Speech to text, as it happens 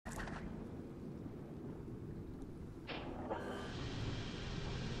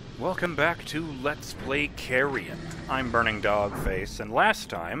Welcome back to Let's Play Carrion. I'm BurningDogFace, and last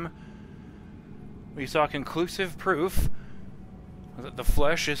time we saw conclusive proof that the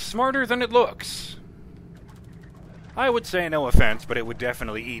flesh is smarter than it looks. I would say no offense, but it would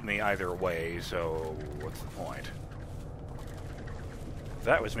definitely eat me either way, so what's the point?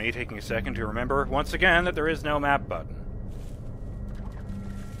 That was me taking a second to remember, once again, that there is no map button.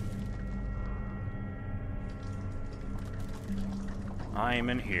 I'm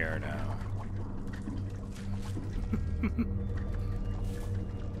in here now.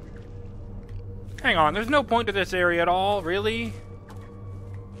 Hang on, there's no point to this area at all, really?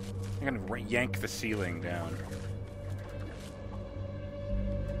 I'm gonna yank the ceiling down.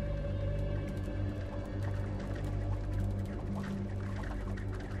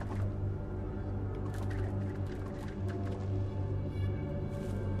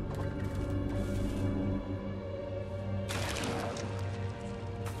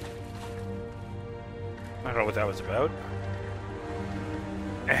 I don't know what that was about.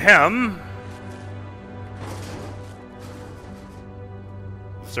 Ahem.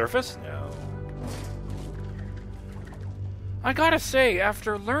 Surface? No. I gotta say,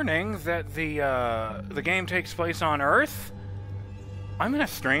 after learning that the game takes place on Earth, I'm in a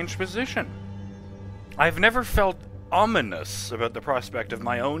strange position. I've never felt ominous about the prospect of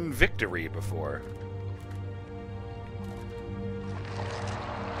my own victory before.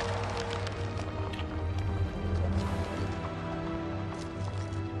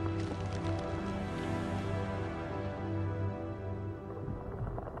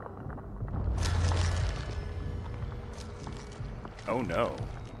 Oh no.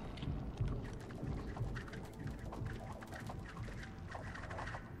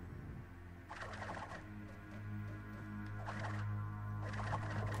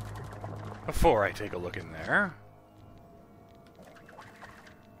 Before I take a look in there,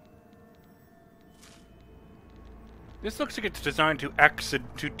 this looks like it's designed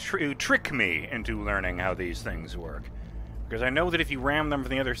to trick me into learning how these things work. Because I know that if you ram them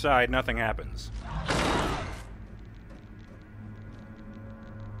from the other side, nothing happens.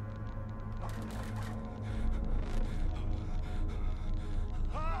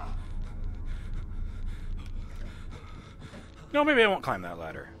 No, maybe I won't climb that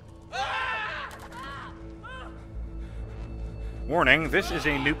ladder. Warning, this is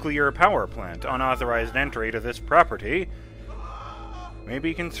a nuclear power plant. Unauthorized entry to this property may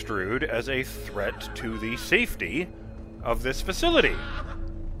be construed as a threat to the safety of this facility,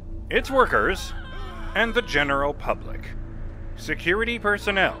 its workers, and the general public. Security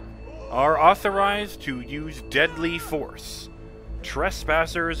personnel are authorized to use deadly force.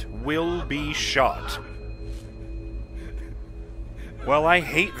 Trespassers will be shot. Well, I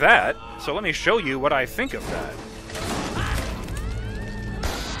hate that, so let me show you what I think of that.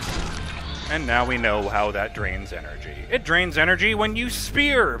 And now we know how that drains energy. It drains energy when you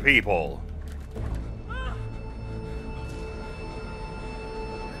spear people!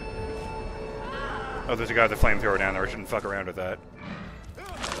 Oh, there's a guy with a flamethrower down there. I shouldn't fuck around with that.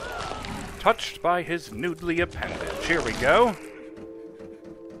 Touched by his noodly appendage. Here we go.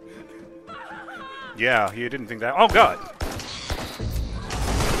 Yeah, you didn't think that. Oh, God!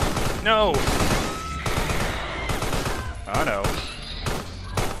 No! Oh, no.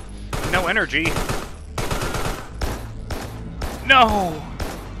 No energy. No!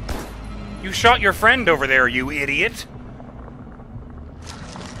 You shot your friend over there, you idiot!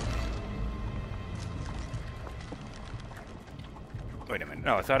 Wait a minute.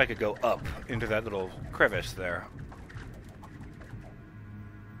 No, I thought I could go up into that little crevice there.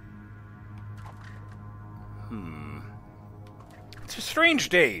 It's a strange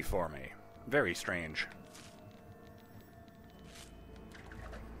day for me. Very strange.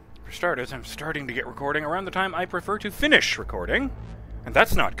 For starters, I'm starting to get recording around the time I prefer to finish recording, and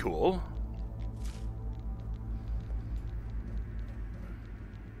that's not cool.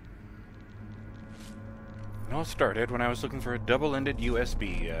 It all started when I was looking for a double-ended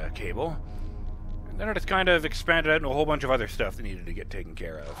USB cable, and then it just kind of expanded out into a whole bunch of other stuff that needed to get taken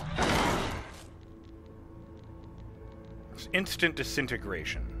care of. Instant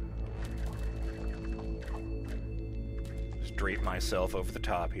disintegration. Just drape myself over the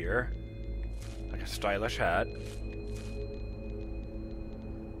top here, like a stylish hat.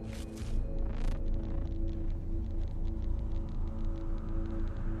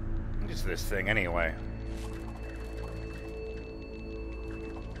 What is this thing, anyway?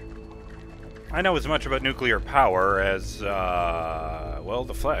 I know as much about nuclear power as, well,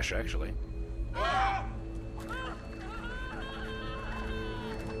 the flesh, actually.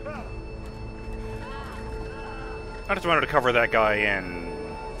 I just wanted to cover that guy in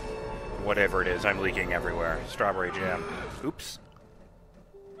Whatever it is, I'm leaking everywhere. Strawberry jam. Oops.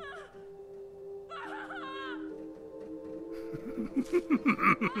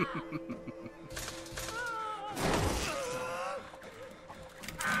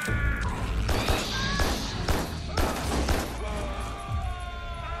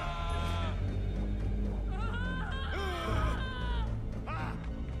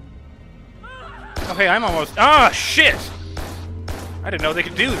 Okay, I'm almost... Ah, shit! I didn't know they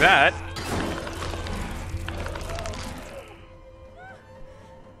could do that.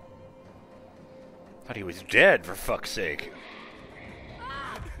 Thought he was dead, for fuck's sake.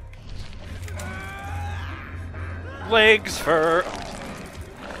 Legs for...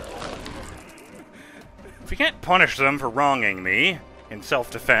 If you can't punish them for wronging me in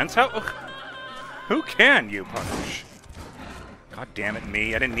self-defense, how... Who can you punish? God damn it,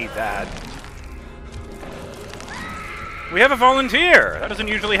 me. I didn't need that. We have a volunteer! That doesn't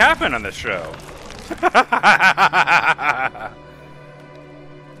usually happen on this show.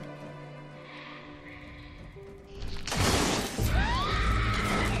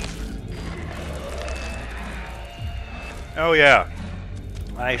 Oh yeah,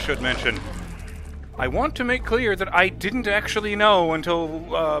 I should mention, I want to make clear that I didn't actually know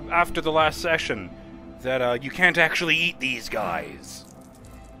until after the last session that you can't actually eat these guys.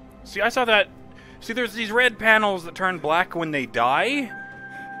 See, I saw that. See, there's these red panels that turn black when they die,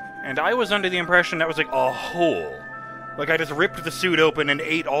 and I was under the impression that was like a hole. Like I just ripped the suit open and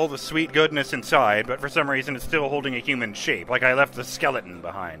ate all the sweet goodness inside, but for some reason it's still holding a human shape, like I left the skeleton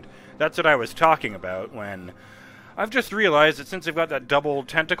behind. That's what I was talking about when... I've just realized that since I've got that double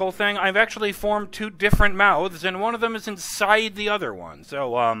tentacle thing, I've actually formed two different mouths, and one of them is inside the other one.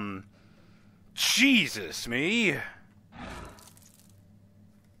 So, Jesus me.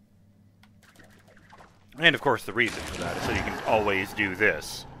 And, of course, the reason for that is so you can always do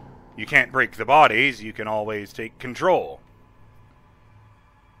this. You can't break the bodies, you can always take control.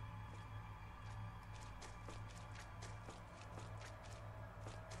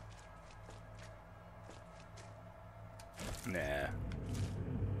 Nah.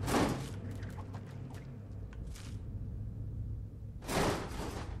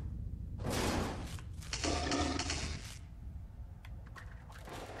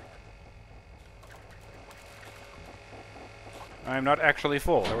 I'm not actually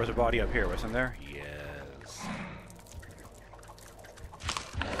full. There was a body up here, wasn't there? Yes.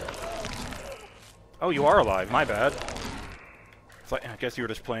 Oh, you are alive. My bad. I guess you were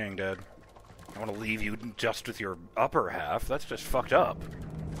just playing dead. I want to leave you just with your upper half. That's just fucked up.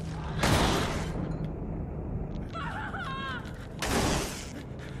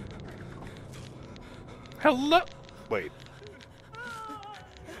 Hello? Wait.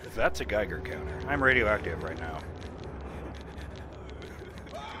 That's a Geiger counter. I'm radioactive right now.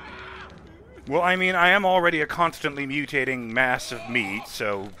 Well, I mean, I am already a constantly mutating mass of meat,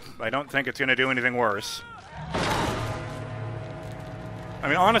 so I don't think it's going to do anything worse. I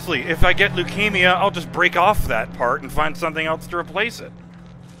mean, honestly, if I get leukemia, I'll just break off that part and find something else to replace it.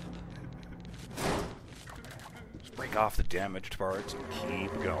 Just break off the damaged parts and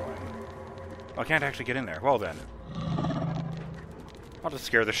keep going. Oh, I can't actually get in there. Well then. I'll just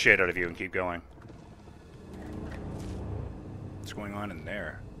scare the shit out of you and keep going. What's going on in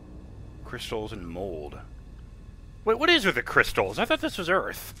there? Crystals and mold. Wait, what is with the crystals? I thought this was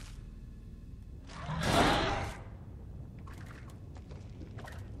Earth.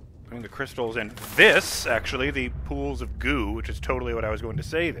 I mean, the crystals and this, actually, the pools of goo, which is totally what I was going to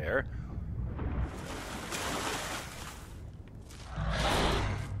say there.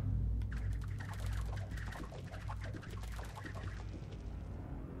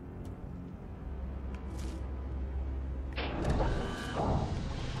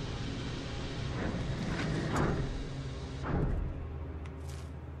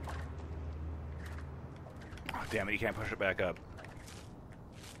 Oh, damn it, you can't push it back up.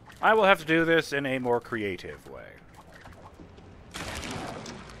 I will have to do this in a more creative way.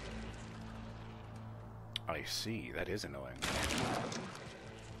 I see. That is annoying.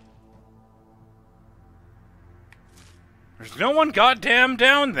 There's no one goddamn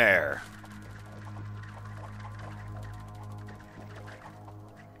down there.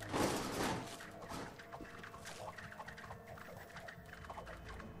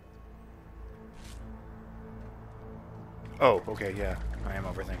 Oh, okay, yeah. I am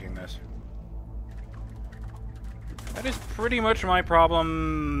overthinking this. That is pretty much my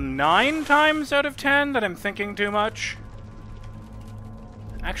problem 9 times out of 10, that I'm thinking too much.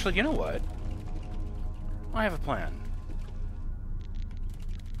 Actually, you know what? I have a plan.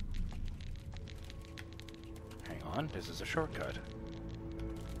 Hang on, this is a shortcut.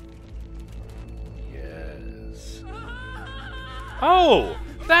 Oh!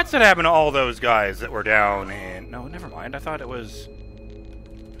 That's what happened to all those guys that were down in... No, never mind. I thought it was...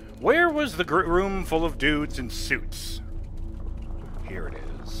 Where was the room full of dudes in suits? Here it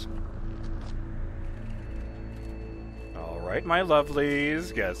is. Alright, my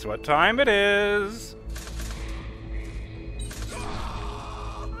lovelies. Guess what time it is?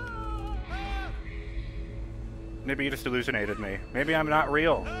 Maybe you just hallucinated me. Maybe I'm not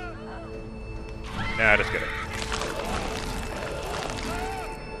real. Nah, just kidding.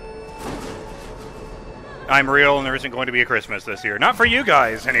 I'm real and there isn't going to be a Christmas this year. Not for you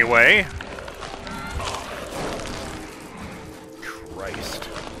guys, anyway. Christ.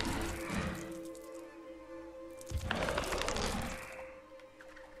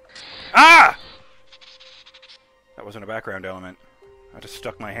 Ah! That wasn't a background element. I just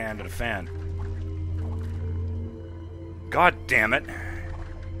stuck my hand in a fan. God damn it.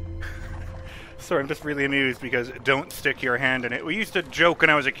 Sorry, I'm just really amused because don't stick your hand in it. We used to joke when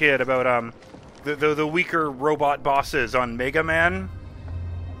I was a kid about, the weaker robot bosses on Mega Man.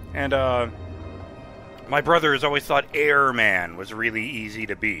 And, my brothers always thought Airman was really easy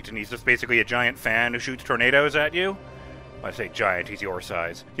to beat. And he's just basically a giant fan who shoots tornadoes at you. Well, I say giant, he's your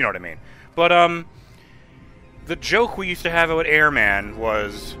size. You know what I mean. But, the joke we used to have about Airman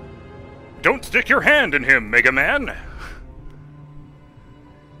was, don't stick your hand in him, Mega Man!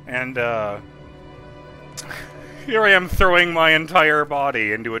 And, here I am throwing my entire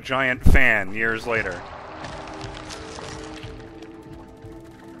body into a giant fan years later.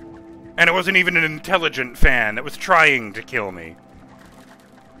 And it wasn't even an intelligent fan that was trying to kill me.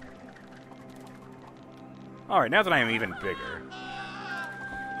 Alright, now that I am even bigger.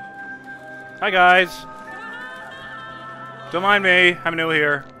 Hi, guys. Don't mind me. I'm new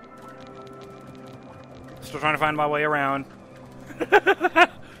here. Still trying to find my way around.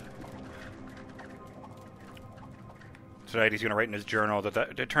 Tonight he's going to write in his journal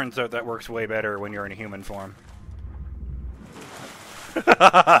that it turns out that works way better when you're in a human form.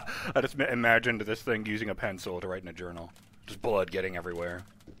 I just imagined this thing using a pencil to write in a journal. Just blood getting everywhere.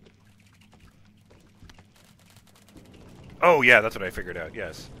 Oh yeah, that's what I figured out,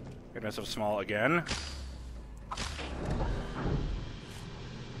 yes. Get myself small again.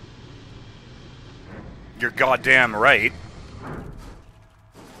 You're goddamn right.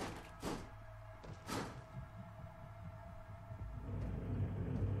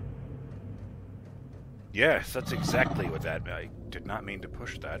 Yes, that's exactly what that... I did not mean to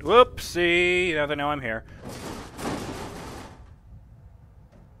push that. Whoopsie! Now they know I'm here.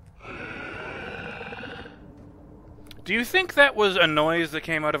 Do you think that was a noise that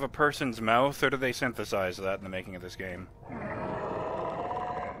came out of a person's mouth, or did they synthesize that in the making of this game?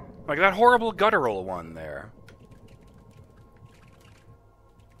 Like that horrible guttural one there.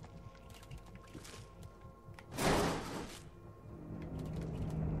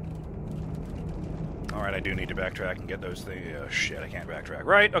 Alright, I do need to backtrack and get those things. Oh, shit, I can't backtrack.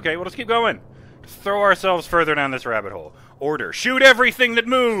 Right, okay, well, let's keep going. Just throw ourselves further down this rabbit hole. Order. Shoot everything that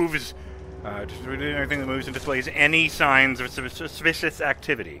moves! Shoot everything that moves and displays any signs of suspicious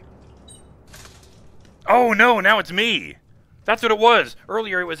activity. Oh, no, now it's me! That's what it was!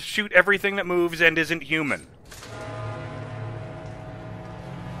 Earlier it was shoot everything that moves and isn't human.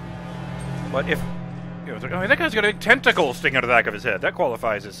 But if... You know, it's like, oh, that guy's got a tentacle sticking out of the back of his head. That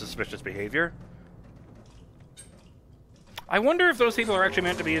qualifies as suspicious behavior. I wonder if those people are actually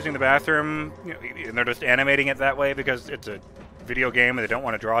meant to be using the bathroom, you know, and they're just animating it that way because it's a video game and they don't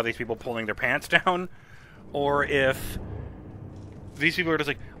want to draw these people pulling their pants down, or if these people are just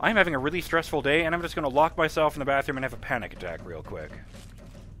like, I'm having a really stressful day and I'm just going to lock myself in the bathroom and have a panic attack real quick.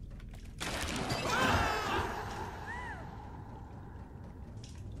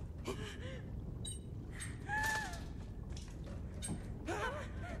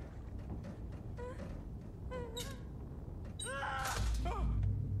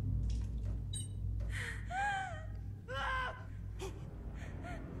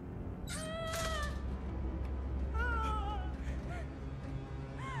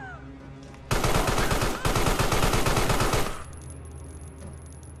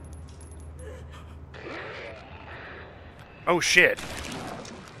 Oh shit.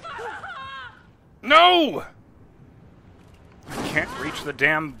 No! I can't reach the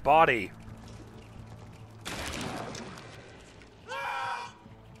damn body.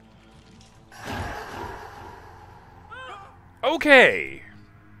 Okay.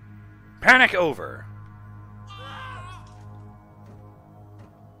 Panic over.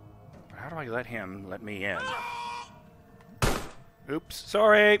 How do I let him let me in? Oops,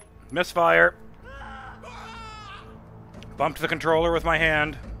 sorry. Misfire. Bumped the controller with my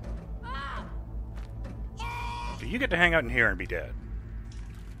hand. Do you get to hang out in here and be dead.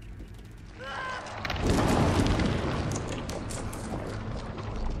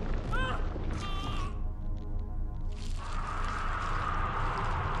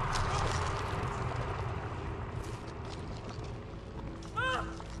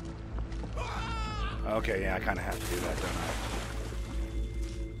 Okay, yeah, I kind of have to do that, don't I?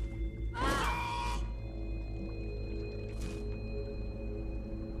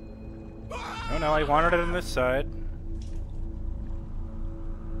 Oh no, I wanted it on this side.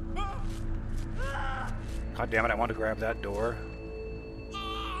 God damn it, I want to grab that door.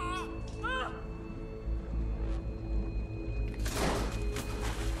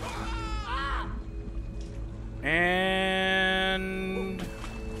 And...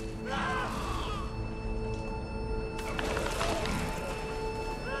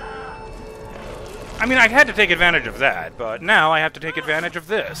 I mean, I had to take advantage of that, but now I have to take advantage of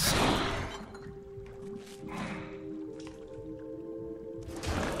this.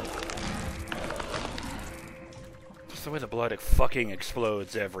 Just the way the blood fucking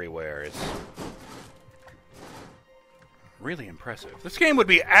explodes everywhere is really impressive. This game would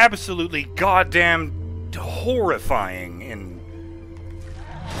be absolutely goddamn horrifying in...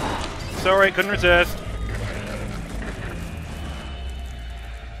 Sorry, couldn't resist.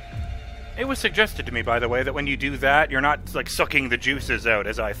 It was suggested to me, by the way, that when you do that, you're not, like, sucking the juices out,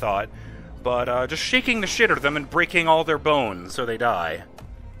 as I thought, but just shaking the shit out of them and breaking all their bones so they die.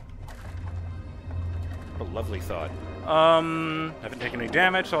 What a lovely thought. Haven't taken any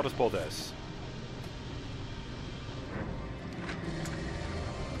damage, so I'll just pull this.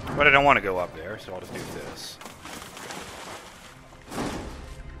 But I don't want to go up there, so I'll just do this.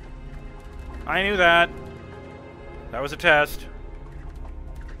 I knew that. That was a test.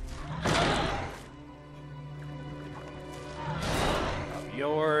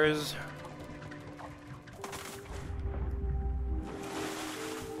 Yours.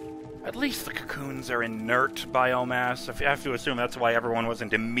 At least the cocoons are inert biomass. I have to assume that's why everyone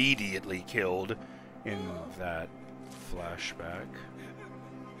wasn't immediately killed in that flashback.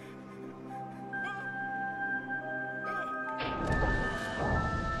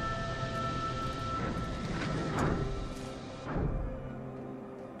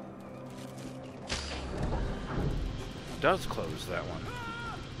 Does close that one.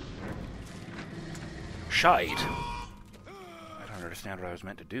 Shite. I don't understand what I was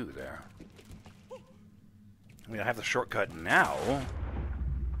meant to do there. I mean, I have the shortcut now.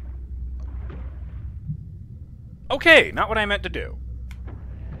 Okay, not what I meant to do.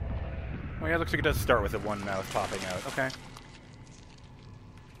 Well, yeah, it looks like it does start with the one mouth popping out. Okay.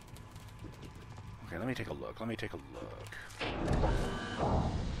 Okay, let me take a look. Let me take a look.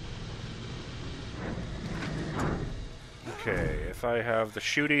 Okay, if I have the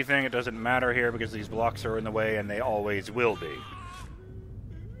shooty thing, it doesn't matter here because these blocks are in the way and they always will be.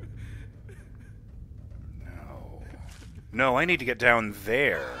 No. No, I need to get down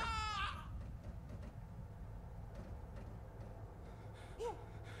there.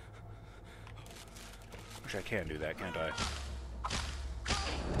 Wish I can do that, can't I?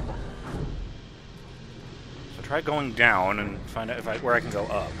 So try going down and find out where I can go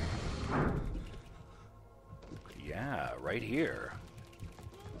up. Yeah, right here.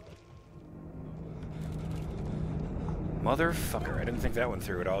 Motherfucker, I didn't think that one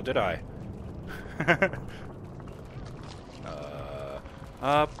through at all, did I?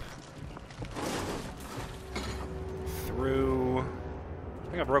 Up. Through. I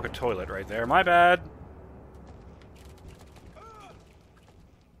think I broke a toilet right there. My bad.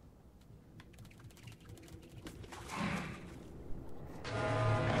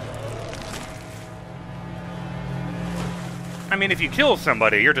 I mean, if you kill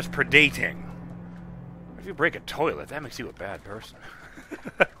somebody, you're just predating. If you break a toilet, that makes you a bad person.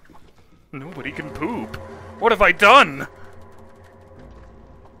 Nobody can poop. What have I done?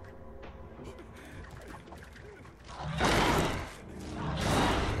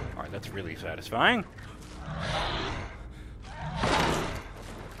 Alright, that's really satisfying.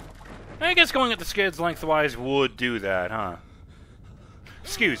 I guess going at the skids lengthwise would do that, huh?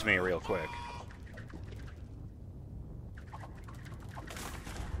 Excuse me real quick.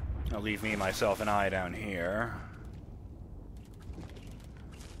 I'll leave me, myself, and I down here.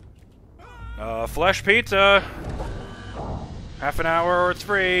 Flesh pizza! Half an hour or it's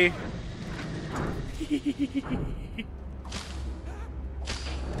free!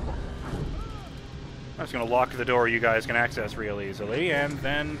 I'm just gonna lock the door you guys can access real easily, and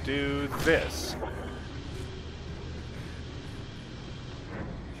then do this.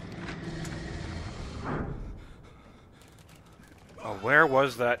 Oh, where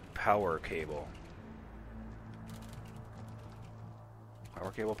was that power cable?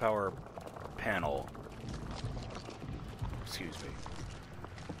 Power cable, power panel. Excuse me.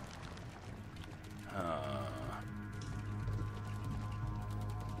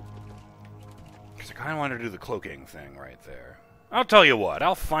 Because I kind of want to do the cloaking thing right there. I'll tell you what,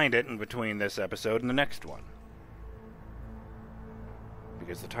 I'll find it in between this episode and the next one.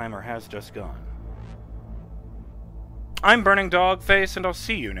 Because the timer has just gone. I'm BurningDogFace, and I'll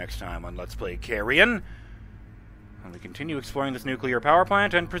see you next time on Let's Play Carrion. And we continue exploring this nuclear power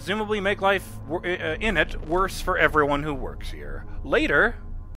plant and presumably make life in it worse for everyone who works here. Later!